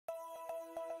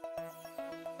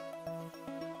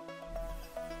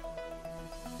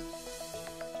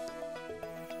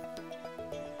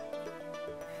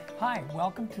Hi,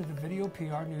 welcome to the Video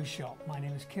PR News Show. My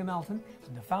name is Kim Elton.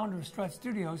 I'm the founder of Strut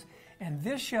Studios, and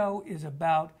this show is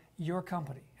about your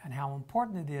company and how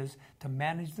important it is to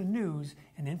manage the news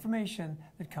and information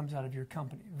that comes out of your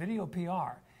company. Video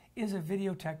PR is a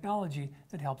video technology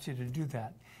that helps you to do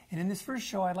that. And in this first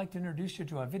show, I'd like to introduce you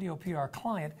to a video PR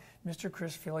client, Mr.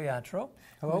 Chris Filiatro,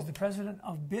 who is the president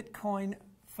of Bitcoin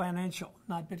Financial,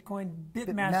 not Bitcoin,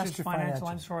 Bitmasters Financial,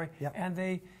 I'm sorry, and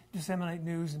they disseminate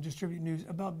news and distribute news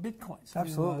about Bitcoins.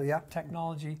 Absolutely, yeah.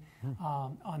 Technology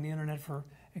on the internet for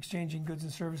exchanging goods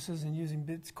and services and using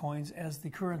Bitcoins as the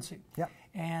currency. Yeah.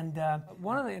 And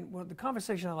one of the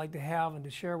conversation I'd like to have and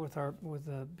to share with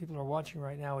the people who are watching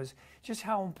right now is just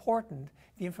how important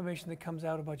the information that comes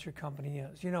out about your company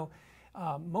is. You know,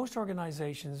 most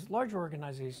organizations, large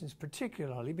organizations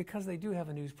particularly, because they do have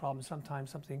a news problem,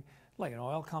 sometimes something like an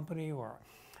oil company or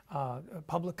a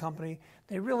public company,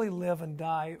 they really live and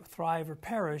die, thrive or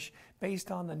perish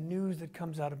based on the news that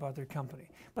comes out about their company.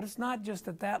 But it's not just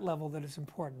at that level that it's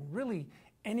important. Really,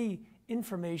 any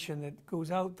information that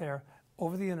goes out there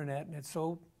over the internet, and it's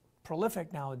so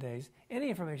prolific nowadays, any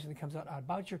information that comes out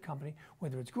about your company,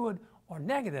 whether it's good or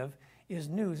negative, is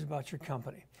news about your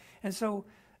company. And so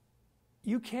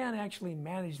you can actually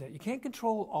manage that. You can't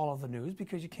control all of the news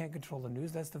because you can't control the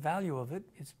news. That's the value of it.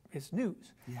 It's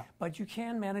news. Yeah. But you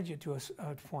can manage it to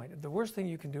a point. The worst thing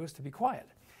you can do is to be quiet.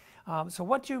 So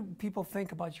what people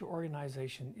think about your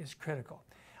organization is critical.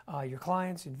 Your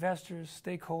clients, investors,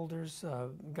 stakeholders,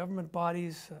 government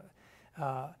bodies,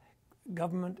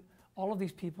 government, all of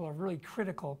these people are really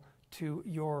critical to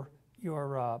your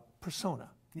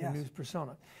persona, your news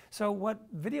persona. So what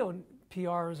video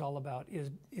PR is all about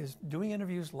is doing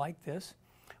interviews like this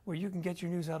where you can get your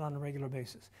news out on a regular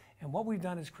basis. And what we've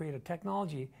done is create a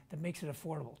technology that makes it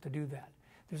affordable to do that.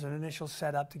 There's an initial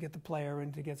setup to get the player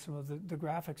and to get some of the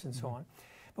graphics and so on.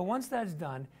 But once that's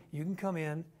done, you can come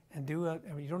in and do it.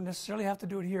 I mean, you don't necessarily have to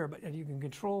do it here, but you can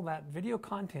control that video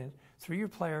content through your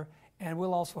player, and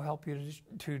we'll also help you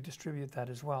to distribute that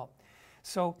as well.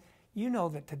 So you know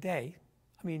that today,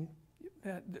 I mean,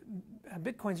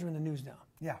 Bitcoins are in the news now.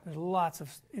 Yeah. There's lots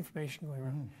of information going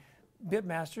around.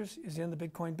 Bitmasters is in the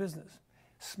Bitcoin business.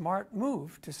 Smart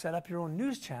move to set up your own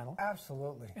news channel.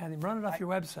 Absolutely. And run it off your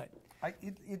website.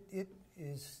 It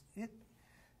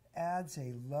adds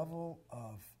a level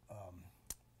of, what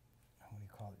do you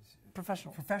call it?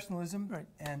 Professionalism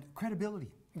and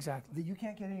credibility. Exactly. That you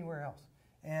can't get anywhere else.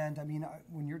 And I mean,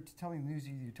 when you're telling the news,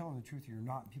 either you're telling the truth or you're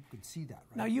not, and people can see that,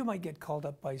 right? Now, you might get called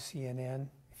up by CNN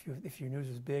if your news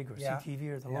is big, or CTV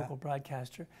or the local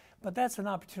broadcaster, but that's an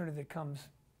opportunity that comes,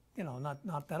 you know,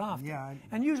 not that often. Yeah.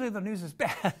 And usually the news is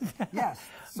bad. Yes.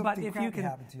 But if you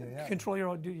can control your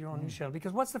own news channel,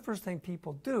 because what's the first thing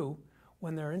people do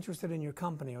when they're interested in your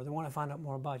company or they want to find out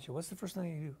more about you? What's the first thing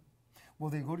they do? Well,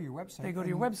 they go to your website. They go to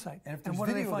your website. And if there's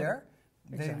video there,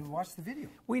 they watch the video.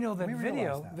 We know that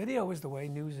video is the way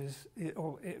news is,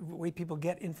 or the way people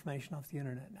get information off the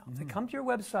internet now. If they come to your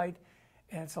website,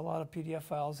 and it's a lot of PDF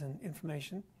files and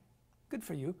information, good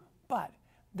for you, but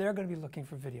they're going to be looking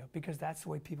for video because that's the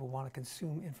way people want to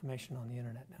consume information on the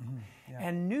internet now.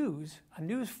 And a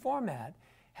news format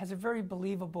has a very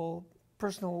believable,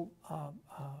 personal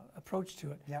approach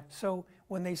to it. So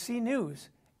when they see news,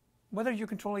 whether you're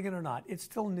controlling it or not, it's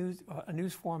still a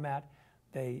news format.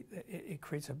 It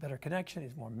creates a better connection,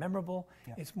 it's more memorable,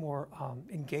 it's more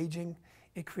engaging,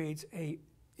 it creates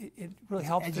it really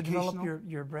helps to develop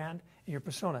your brand and your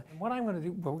persona. And what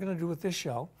we're going to do with this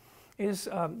show is,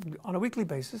 on a weekly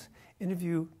basis,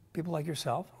 interview people like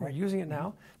yourself who are using it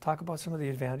now, talk about some of the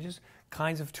advantages,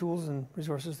 kinds of tools and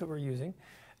resources that we're using,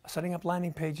 setting up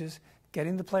landing pages,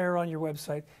 getting the player on your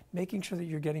website, making sure that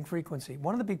you're getting frequency.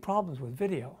 One of the big problems with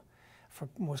video for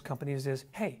most companies is,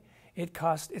 hey,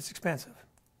 it's expensive.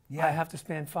 I have to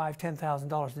spend $5,000,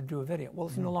 $10,000 to do a video. Well,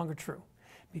 it's no longer true,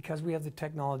 because we have the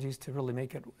technologies to really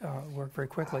make it work very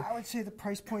quickly. I would say the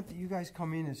price point that you guys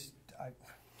come in is...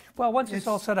 well, once it's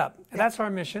all set up, that's our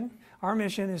mission. Our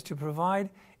mission is to provide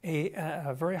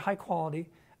a very high-quality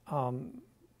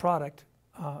product,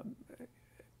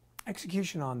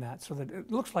 execution on that, so that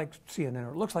it looks like CNN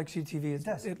or it looks like CTV.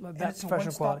 That's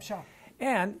professional quality. Shop.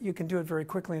 And you can do it very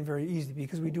quickly and very easy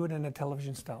because we do it in a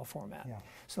television-style format.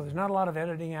 So there's not a lot of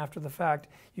editing after the fact.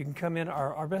 You can come in.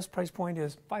 Our best price point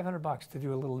is $500 to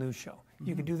do a little news show.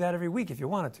 You could do that every week if you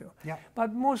wanted to.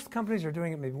 But most companies are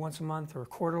doing it maybe once a month or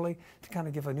quarterly to kind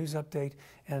of give a news update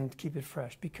and keep it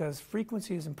fresh, because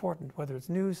frequency is important, whether it's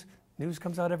news News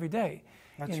comes out every day.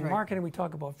 In marketing, we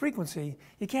talk about frequency.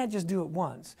 You can't just do it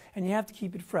once, and you have to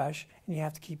keep it fresh, and you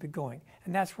have to keep it going.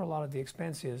 And that's where a lot of the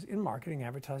expense is in marketing,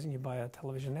 advertising. You buy a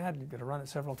television ad, you've got to run it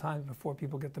several times before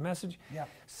people get the message. Yeah.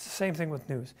 Same thing with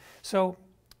news. So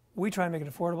we try and make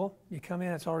it affordable. You come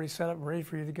in, it's already set up, ready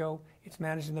for you to go. It's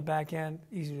managed in the back end,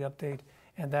 easy to update,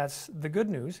 and that's the good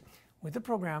news. With the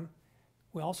program,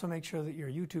 we also make sure that your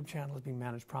YouTube channel is being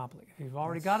managed properly. If you've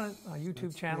already got a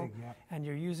YouTube channel and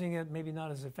you're using it maybe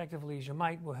not as effectively as you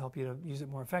might, we'll help you to use it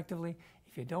more effectively.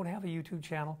 If you don't have a YouTube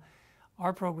channel,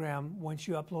 our program, once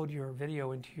you upload your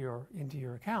video into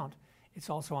your account, it's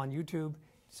also on YouTube.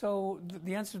 So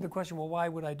the answer to the question, well, why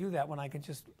would I do that when I can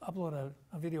just upload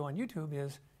a video on YouTube,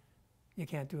 is you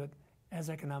can't do it as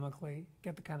economically,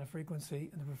 get the kind of frequency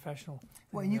and the professional.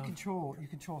 Well, and you control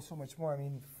so much more. I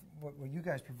mean, what you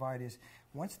guys provide is,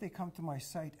 once they come to my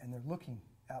site and they're looking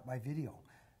at my video,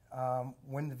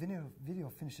 when the video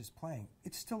finishes playing,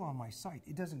 it's still on my site.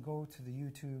 It doesn't go to the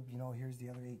YouTube, you know, here's the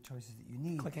other 8 choices that you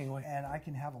need. Clicking away. And I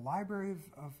can have a library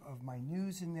of my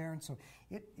news in there, and so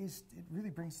it really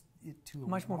brings it to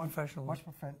much more professional. Much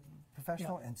more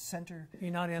professional and center.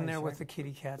 You're not in there with the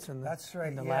kitty cats and the,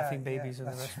 and the laughing babies and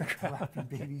the rest of the crowd. Laughing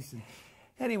babies.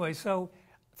 Anyway, so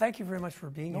thank you very much for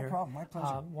being here. No problem, my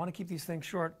pleasure. Want to keep these things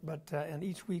short, but and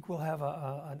each week we'll have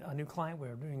a new client.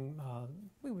 We're doing.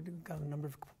 We've got a number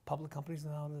of public companies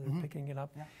now that are picking it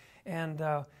up, and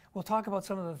we'll talk about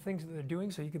some of the things that they're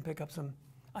doing, so you can pick up some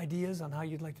ideas on how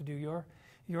you'd like to do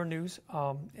your news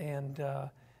and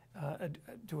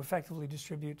to effectively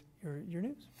distribute your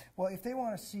news. Well, if they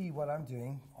want to see what I'm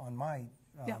doing on my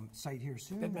site here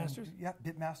soon, Bitmasters.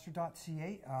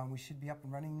 Bitmaster.ca. We should be up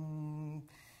and running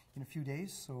in a few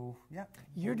days, so yeah.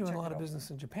 You're doing a lot of business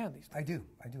in Japan these days.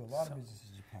 I do a lot of business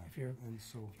in Japan.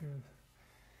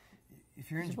 If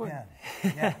you're in Japan,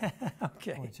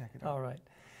 okay. Check it out. All right.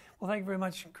 Well, thank you very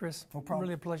much, Chris. No problem.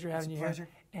 Really a pleasure having you here.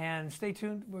 And stay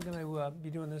tuned. We're going to be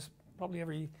doing this probably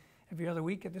every other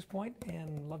week at this point,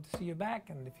 and love to see you back.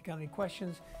 And if you got any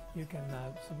questions, you can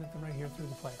submit them right here through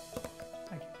the player.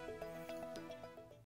 Thank you.